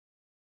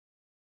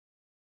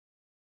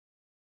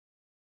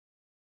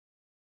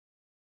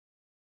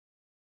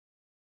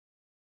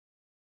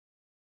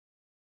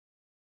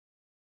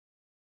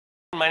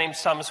My name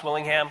is Thomas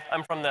Willingham.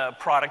 I'm from the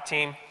product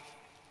team.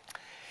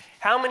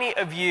 How many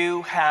of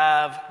you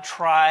have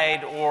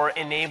tried or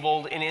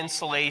enabled an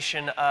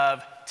installation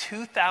of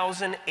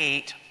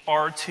 2008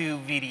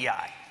 R2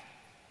 VDI?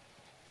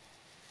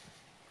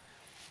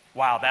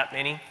 Wow, that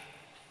many?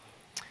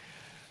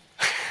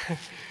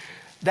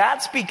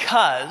 That's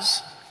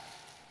because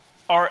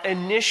our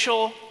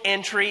initial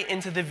entry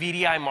into the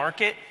VDI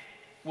market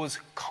was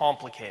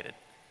complicated.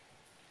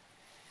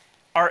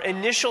 Our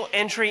initial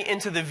entry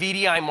into the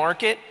VDI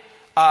market,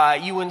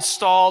 you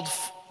installed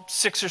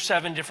 6 or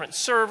 7 different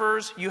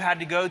servers. You had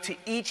to go to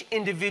each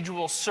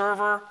individual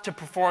server to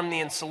perform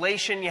the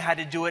installation. You had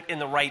to do it in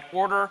the right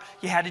order.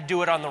 You had to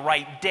do it on the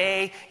right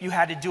day. You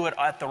had to do it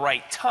at the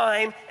right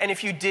time. And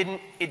if you didn't,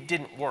 it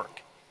didn't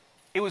work.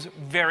 It was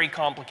very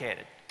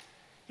complicated.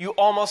 You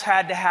almost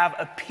had to have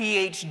a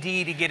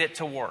PhD to get it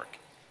to work.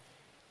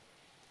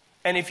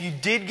 And if you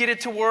did get it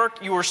to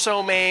work, you were so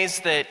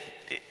amazed that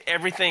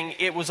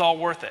it was all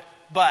worth it.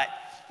 But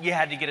you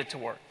had to get it to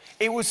work.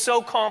 It was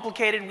so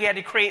complicated, we had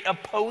to create a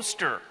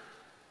poster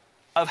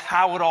of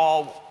how it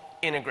all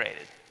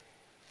integrated.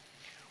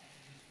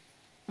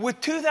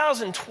 With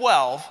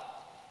 2012,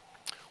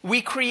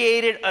 we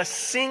created a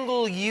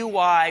single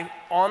UI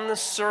on the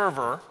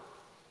server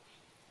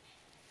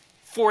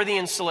for the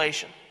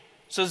installation.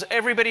 So is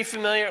everybody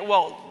familiar?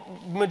 Well,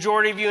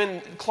 majority of you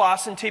in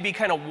Klaus and Tibby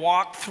kind of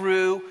walked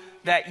through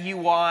that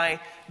UI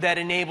that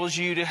enables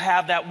you to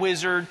have that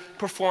wizard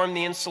perform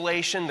the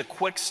installation, the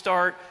quick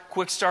start.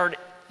 Quick start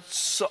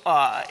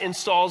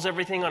installs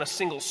everything on a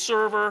single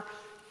server,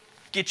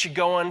 gets you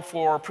going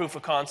for proof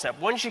of concept.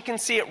 Once you can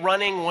see it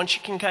running, once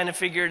you can kind of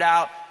figure it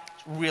out,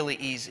 it's really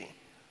easy.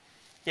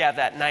 You have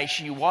that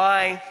nice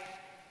UI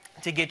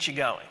to get you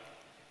going.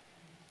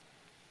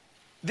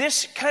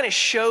 This kind of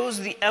shows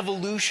the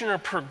evolution or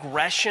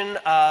progression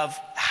of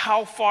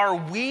how far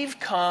we've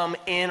come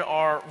in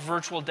our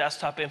virtual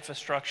desktop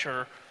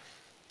infrastructure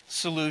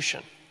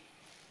solution.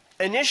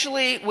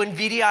 Initially, when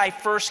VDI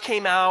first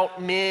came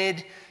out,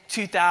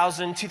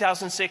 mid-2000,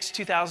 2006,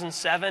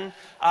 2007,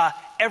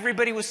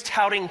 everybody was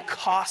touting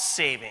cost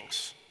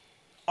savings.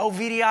 Oh,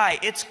 VDI,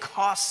 it's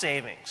cost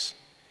savings.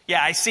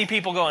 Yeah, I see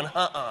people going,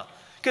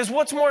 Because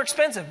what's more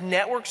expensive,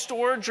 network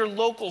storage or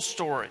local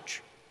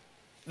storage?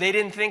 They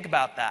didn't think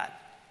about that.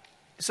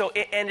 So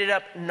it ended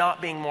up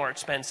not being more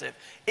expensive.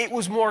 It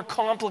was more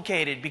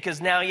complicated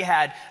because now you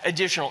had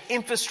additional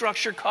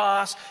infrastructure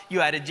costs, you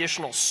had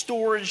additional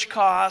storage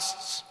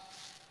costs.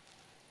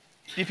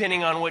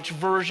 Depending on which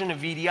version of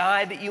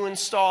VDI that you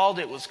installed,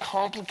 it was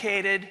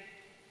complicated.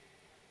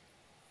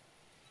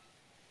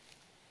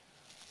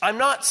 I'm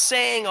not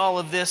saying all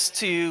of this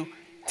to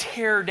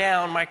tear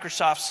down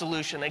Microsoft's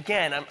solution.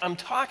 Again, I'm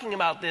talking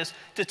about this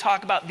to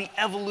talk about the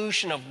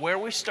evolution of where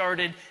we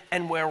started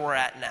and where we're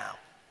at now.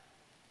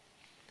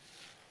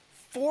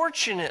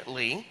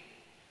 Fortunately,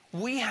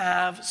 we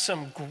have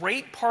some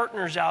great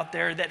partners out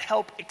there that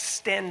help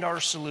extend our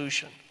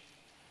solution,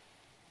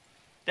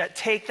 that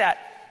take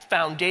that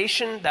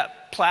foundation,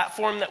 that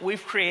platform that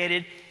we've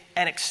created,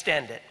 and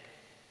extend it.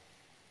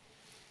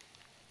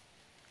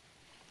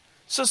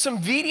 So some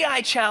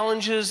VDI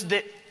challenges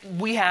that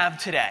we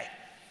have today.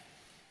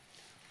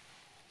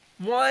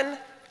 One,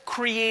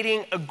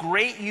 creating a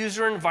great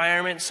user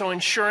environment, so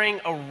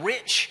ensuring a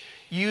rich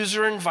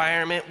user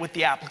environment with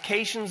the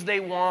applications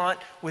they want,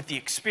 with the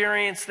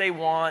experience they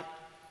want,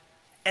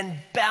 and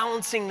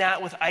balancing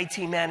that with IT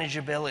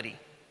manageability.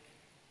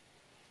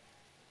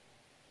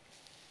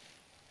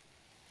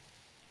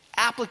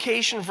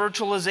 Application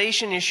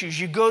virtualization issues.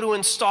 You go to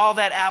install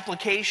that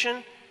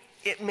application,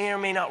 it may or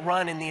may not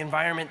run in the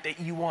environment that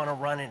you want to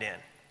run it in.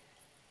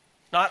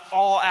 Not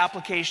all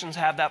applications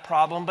have that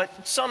problem,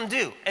 but some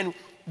do. And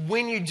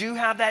when you do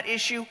have that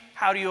issue,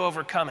 how do you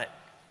overcome it?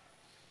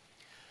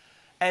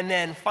 And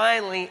then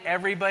finally,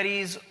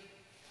 everybody's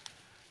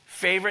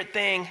favorite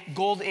thing,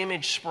 gold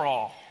image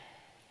sprawl.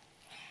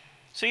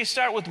 So you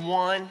start with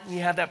one, you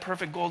have that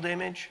perfect gold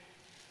image.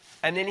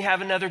 And then you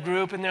have another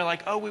group, and they're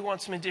like, oh, we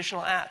want some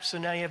additional apps. So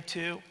now you have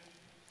 2.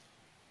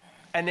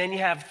 And then you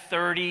have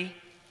 30.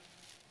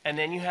 And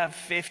then you have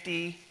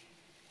 50.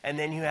 And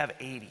then you have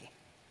 80.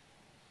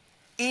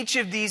 Each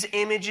of these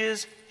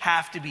images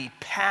have to be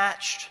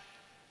patched,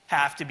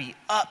 have to be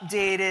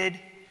updated.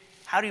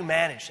 How do you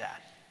manage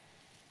that?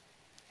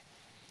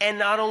 And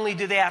not only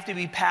do they have to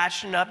be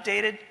patched and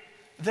updated,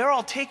 they're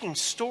all taking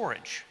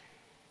storage.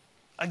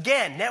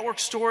 Again, network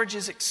storage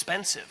is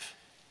expensive.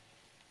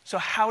 So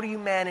how do you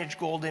manage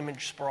gold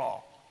image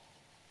sprawl?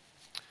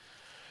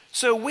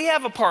 So we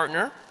have a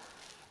partner,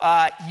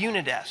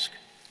 Unidesk.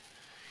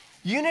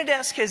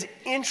 Unidesk has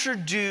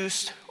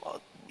introduced,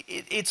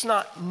 it's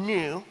not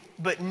new,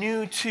 but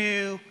new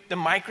to the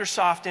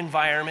Microsoft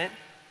environment,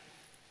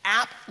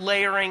 app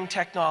layering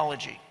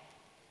technology.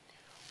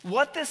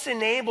 What this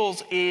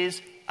enables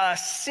is a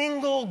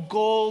single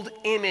gold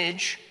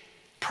image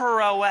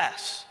per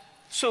OS.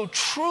 So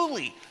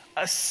truly,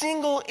 a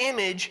single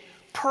image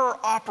per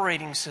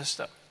operating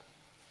system.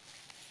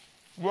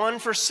 One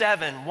for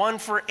 7, one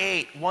for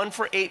 8, one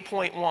for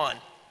 8.1.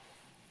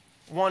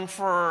 one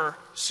for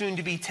soon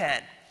to be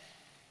 10.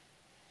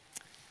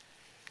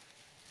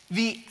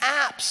 The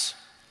apps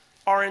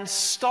are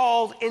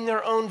installed in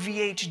their own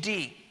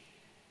VHD.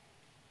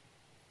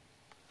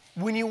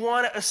 When you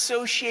want to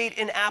associate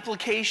an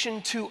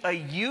application to a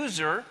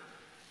user,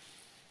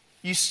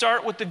 you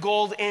start with the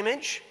gold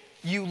image,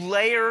 you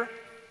layer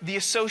the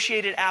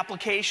associated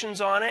applications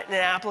on it, and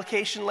an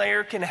application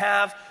layer can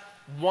have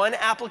one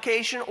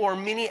application or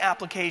many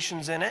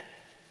applications in it.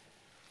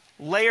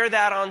 Layer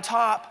that on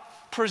top.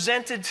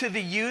 Presented to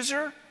the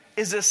user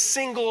is a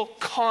single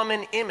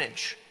common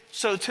image.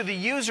 So to the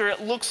user,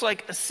 it looks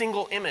like a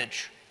single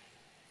image,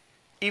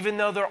 even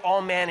though they're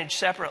all managed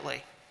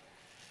separately.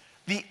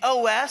 The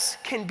OS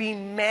can be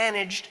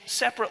managed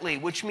separately,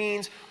 which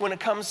means when it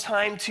comes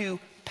time to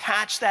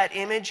patch that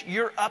image,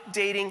 you're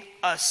updating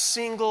a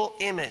single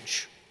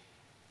image,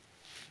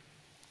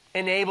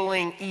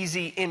 enabling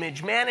easy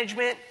image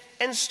management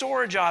and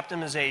storage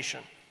optimization.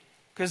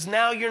 Because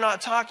now you're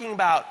not talking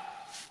about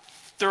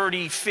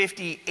 30,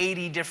 50,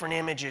 80 different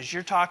images.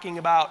 You're talking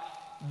about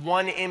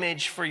one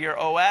image for your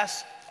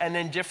OS and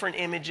then different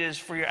images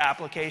for your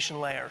application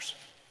layers.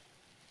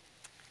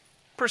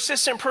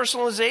 Persistent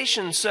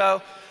personalization.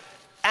 So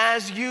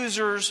as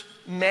users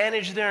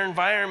manage their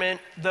environment,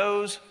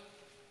 those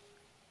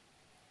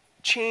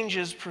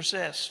changes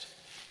persist.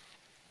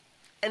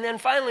 And then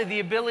finally, the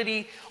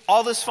ability,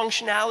 all this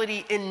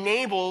functionality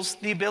enables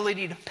the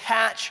ability to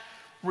patch,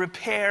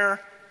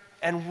 repair,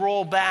 and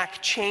roll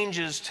back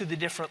changes to the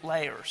different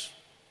layers.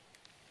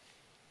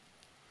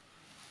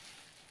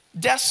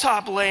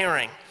 Desktop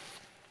layering.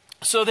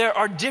 So there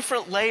are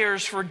different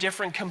layers for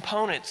different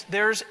components.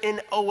 There's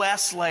an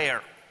OS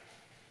layer,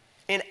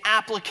 an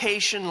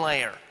application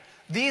layer.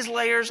 These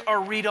layers are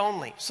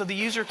read-only, so the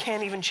user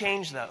can't even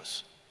change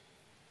those.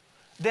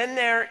 Then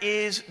there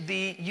is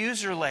the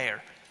user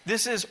layer.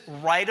 This is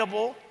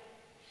writable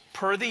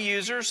per the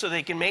user, so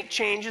they can make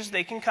changes,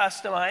 they can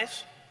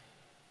customize.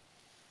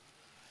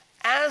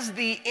 As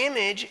the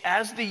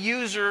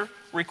user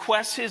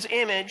requests his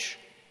image,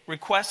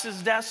 requests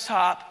his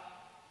desktop,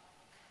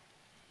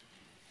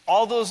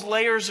 all those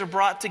layers are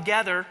brought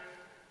together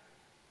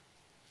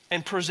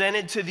and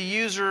presented to the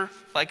user,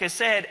 like I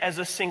said, as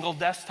a single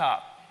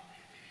desktop.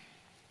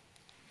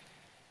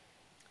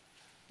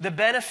 The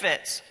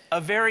benefits,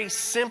 a very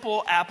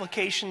simple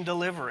application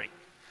delivery.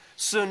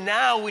 So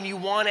now when you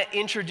want to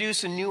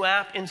introduce a new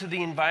app into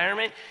the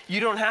environment, you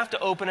don't have to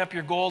open up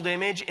your gold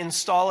image,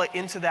 install it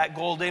into that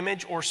gold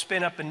image, or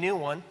spin up a new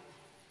one.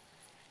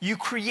 You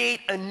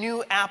create a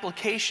new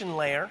application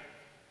layer,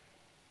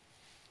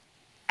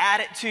 add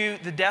it to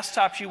the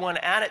desktops you want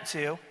to add it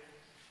to,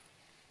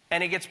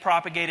 and it gets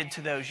propagated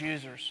to those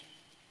users.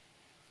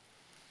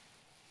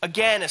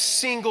 Again, a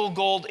single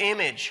gold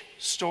image,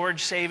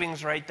 storage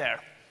savings right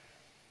there.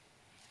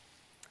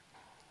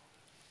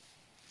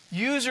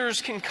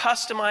 Users can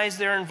customize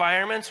their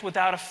environments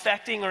without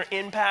affecting or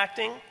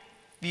impacting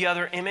the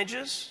other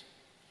images.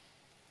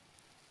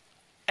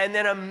 And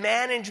then a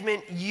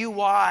management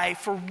UI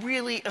for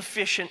really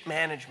efficient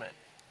management.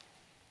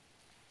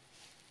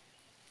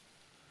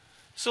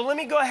 So let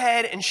me go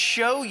ahead and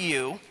show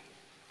you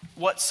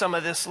what some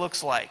of this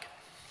looks like.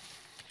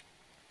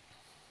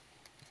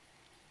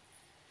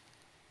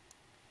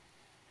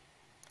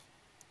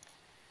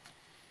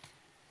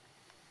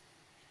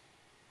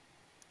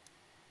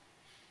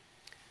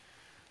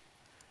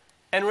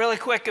 And really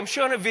quick, I'm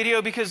showing a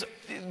video because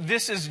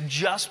this is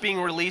just being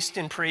released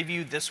in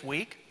preview this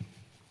week.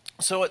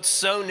 So it's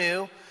so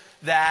new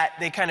that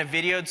they kind of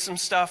videoed some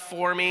stuff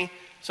for me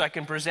so I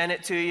can present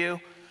it to you.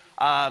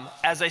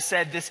 As I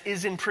said, this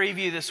is in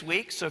preview this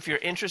week, so if you're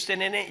interested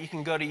in it, you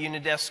can go to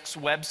Unidesk's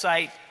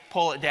website,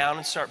 pull it down,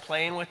 and start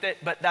playing with it.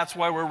 But that's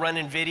why we're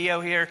running video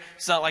here.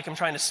 It's not like I'm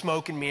trying to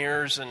smoke and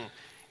mirrors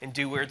and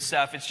do weird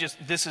stuff. It's just,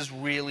 this is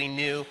really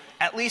new,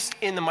 at least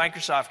in the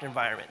Microsoft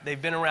environment.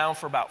 They've been around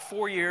for about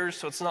 4 years,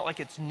 so it's not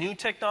like it's new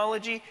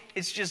technology.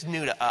 It's just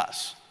new to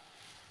us.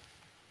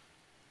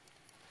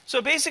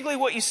 So basically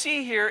what you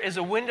see here is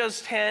a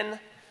Windows 10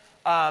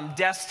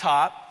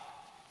 desktop.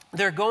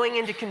 They're going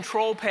into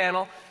Control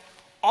Panel.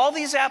 All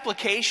these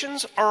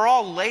applications are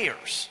all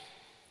layers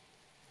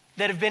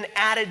that have been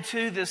added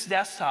to this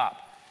desktop.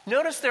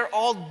 Notice they're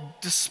all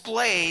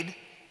displayed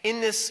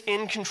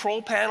in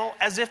Control Panel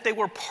as if they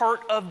were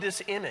part of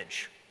this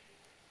image.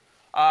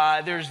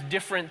 There's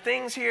different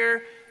things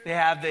here. They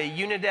have the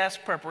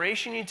Unidesk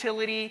preparation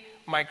utility,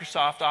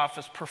 Microsoft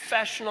Office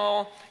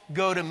Professional,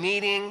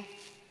 GoToMeeting.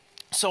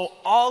 So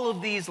all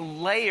of these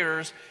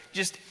layers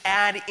just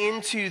add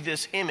into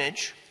this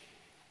image.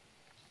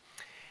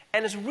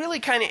 And it's really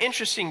kind of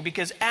interesting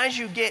because as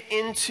you get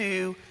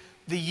into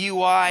the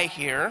UI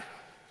here,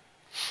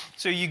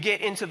 so you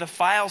get into the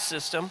file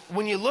system,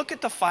 when you look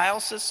at the file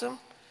system,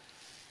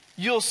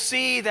 you'll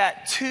see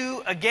that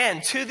to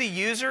the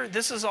user,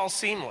 this is all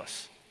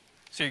seamless.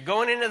 So you're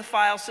going into the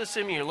file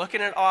system, you're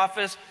looking at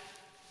Office,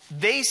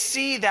 they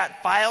see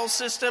that file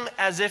system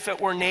as if it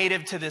were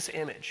native to this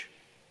image.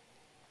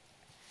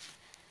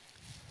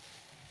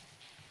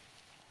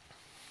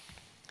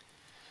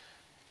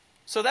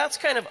 So that's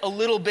kind of a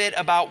little bit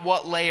about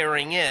what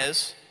layering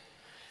is.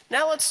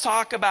 Now let's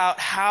talk about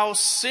how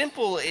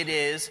simple it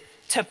is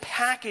to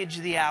package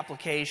the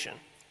application.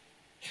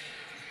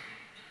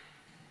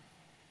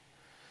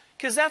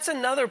 Because that's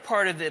another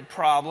part of the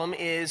problem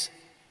is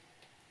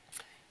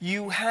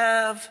you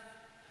have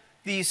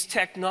these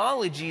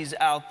technologies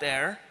out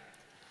there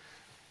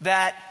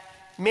that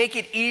make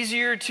it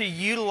easier to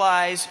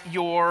utilize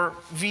your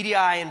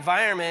VDI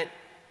environment,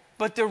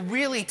 but they're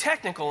really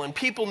technical and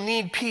people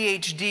need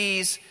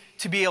PhDs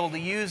to be able to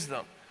use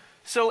them.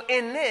 So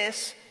in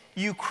this,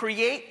 you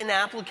create an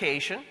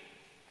application,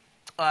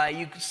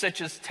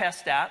 such as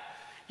test app.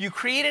 You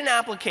create an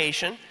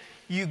application,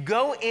 you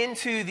go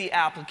into the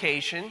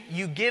application,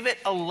 you give it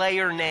a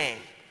layer name.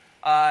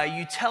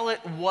 You tell it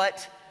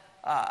what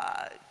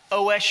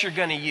OS you're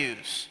going to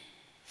use.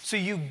 So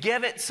you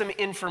give it some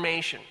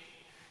information.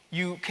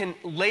 You can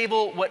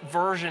label what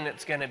version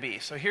it's going to be.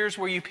 So here's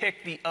where you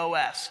pick the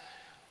OS.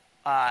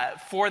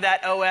 For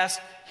that OS,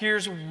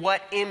 here's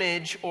what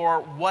image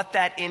or what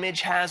that image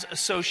has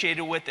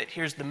associated with it.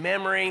 Here's the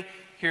memory,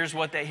 here's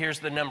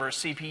the number of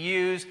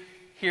CPUs,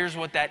 here's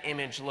what that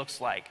image looks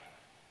like.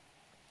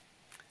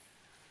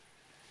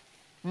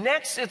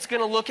 Next, it's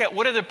going to look at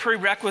what are the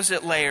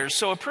prerequisite layers.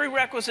 So a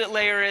prerequisite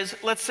layer is,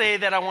 let's say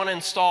that I want to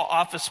install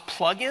Office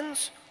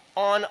plugins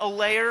on a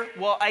layer.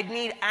 Well, I'd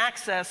need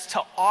access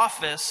to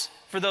Office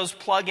for those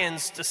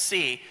plugins to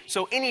see.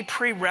 So any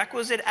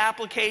prerequisite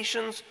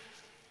applications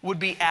would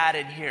be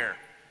added here.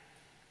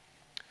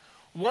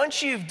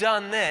 Once you've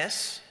done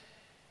this,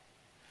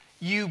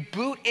 you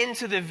boot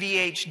into the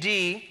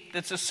VHD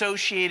that's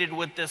associated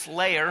with this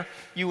layer,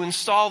 you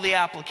install the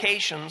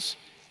applications,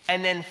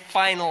 and then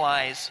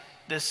finalize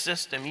this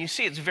system. You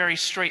see it's very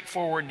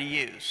straightforward to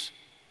use.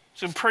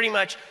 So pretty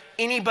much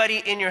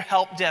anybody in your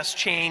help desk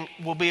chain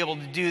will be able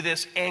to do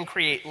this and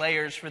create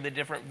layers for the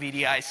different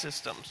VDI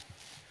systems.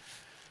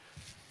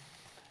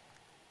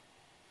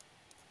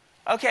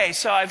 Okay,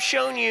 so I've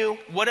shown you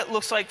what it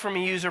looks like from a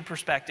user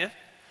perspective.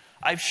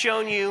 I've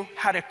shown you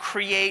how to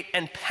create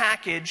and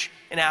package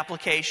an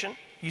application.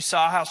 You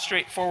saw how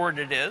straightforward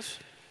it is.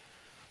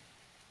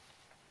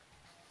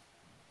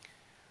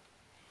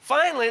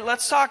 Finally,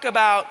 let's talk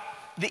about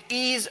the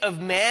ease of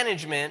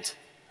management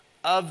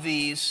of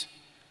these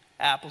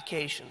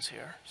applications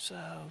here. So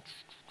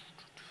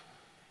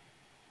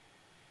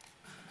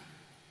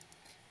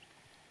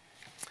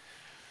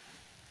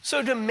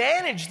to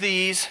manage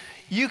these,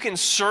 you can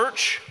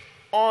search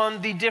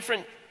on the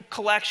different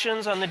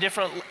collections, on the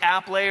different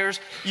app layers.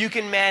 You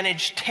can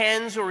manage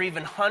tens or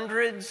even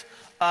hundreds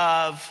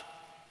of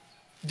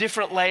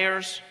different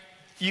layers.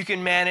 You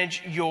can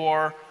manage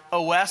your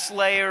OS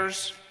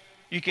layers.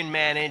 You can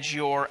manage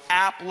your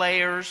app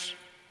layers.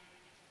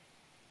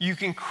 You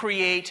can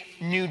create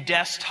new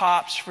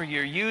desktops for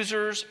your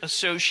users,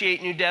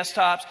 associate new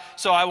desktops.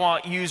 So I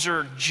want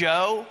user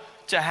Joe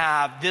to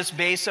have this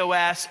base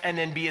OS and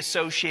then be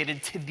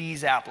associated to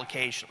these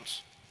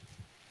applications.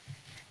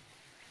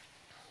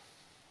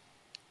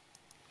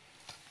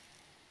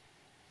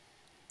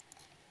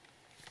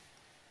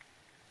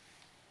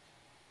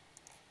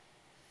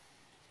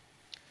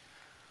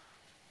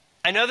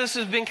 I know this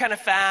has been kind of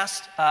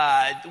fast.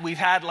 We've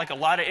had like a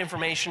lot of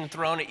information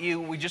thrown at you.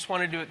 We just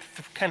wanted to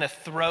kind of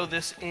throw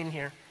this in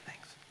here.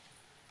 Thanks.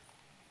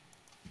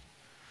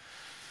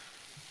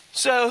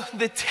 So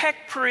the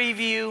tech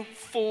preview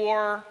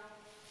for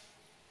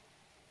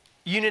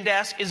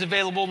Unidesk is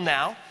available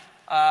now.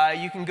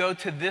 You can go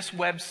to this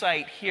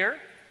website here,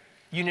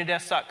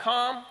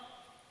 unidesk.com,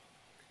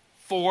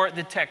 for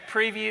the tech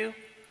preview.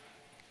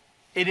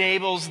 It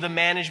enables the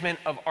management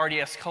of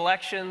RDS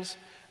collections.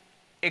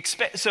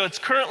 So it's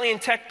currently in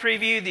tech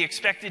preview. The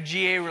expected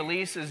GA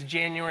release is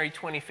January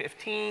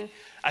 2015.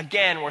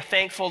 Again, we're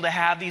thankful to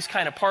have these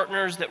kind of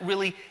partners that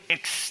really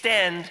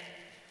extend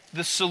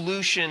the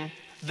solution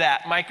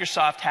that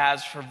Microsoft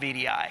has for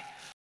VDI.